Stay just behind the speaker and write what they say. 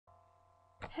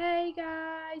Hey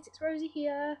guys, it's Rosie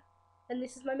here, and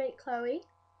this is my mate Chloe.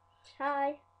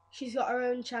 Hi. She's got her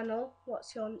own channel.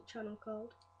 What's your channel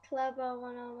called? Clover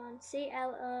 101.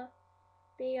 CLOBR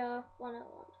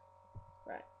 101.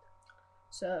 Right.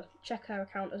 So check her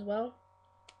account as well.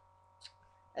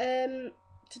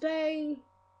 Today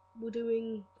we're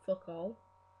doing fuck all.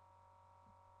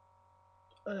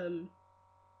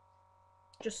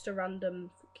 Just a random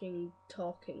fucking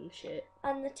talking shit.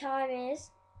 And the time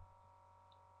is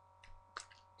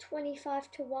 25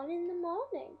 to 1 in the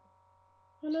morning.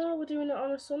 Oh no, we're doing it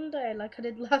on a Sunday like I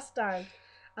did last time.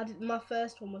 My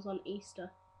first one was on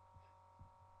Easter.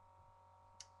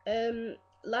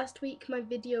 Last week my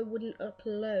video wouldn't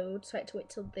upload, so I had to wait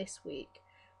till this week.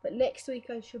 But next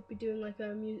week I should be doing like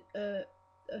a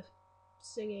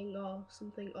singing or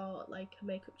something, or like a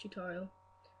makeup tutorial.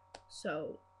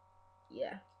 So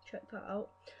yeah, check that out.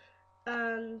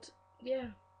 And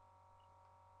yeah.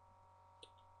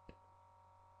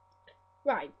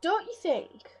 Right, don't you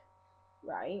think,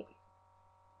 right,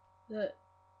 that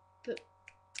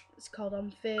it's called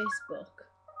on Facebook,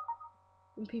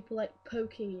 when people like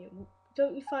poking you,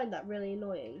 don't you find that really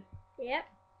annoying? Yep.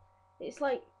 It's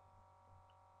like,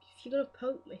 if you're gonna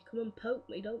poke me, come and poke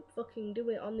me. Don't fucking do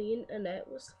it on the internet.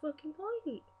 What's the fucking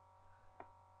point?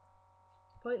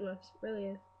 Pointless, really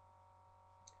is.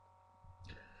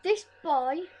 This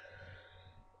boy.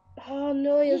 Oh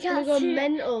no, he's gonna go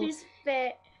mental. His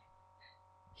fit.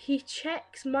 He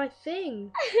checks my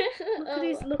thing. Look at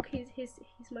his. Look, he's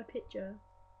my picture.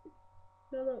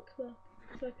 No, look,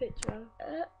 it's my picture.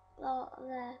 Oh,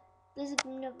 there. There's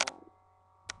another one.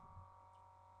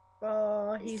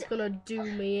 Oh, he's gonna do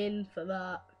me in for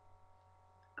that.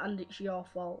 And it's your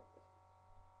fault.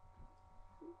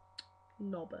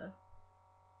 Knobber.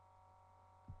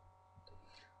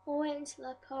 I'll wait until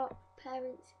our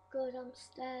parents go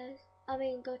downstairs.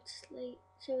 Go to sleep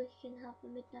so we can have the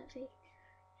midnight feast.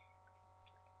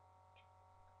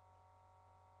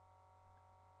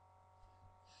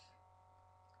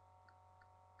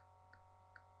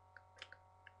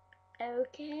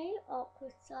 Okay,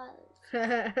 awkward silence.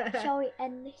 Shall we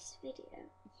end this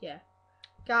video? Yeah.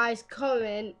 Guys,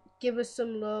 comment, give us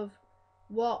some love,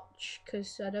 watch,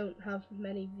 because I don't have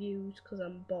many views because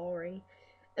I'm boring.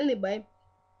 Anyway,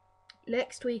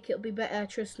 next week it'll be better,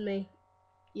 trust me.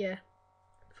 Yeah.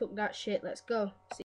 Fuck that shit, let's go. See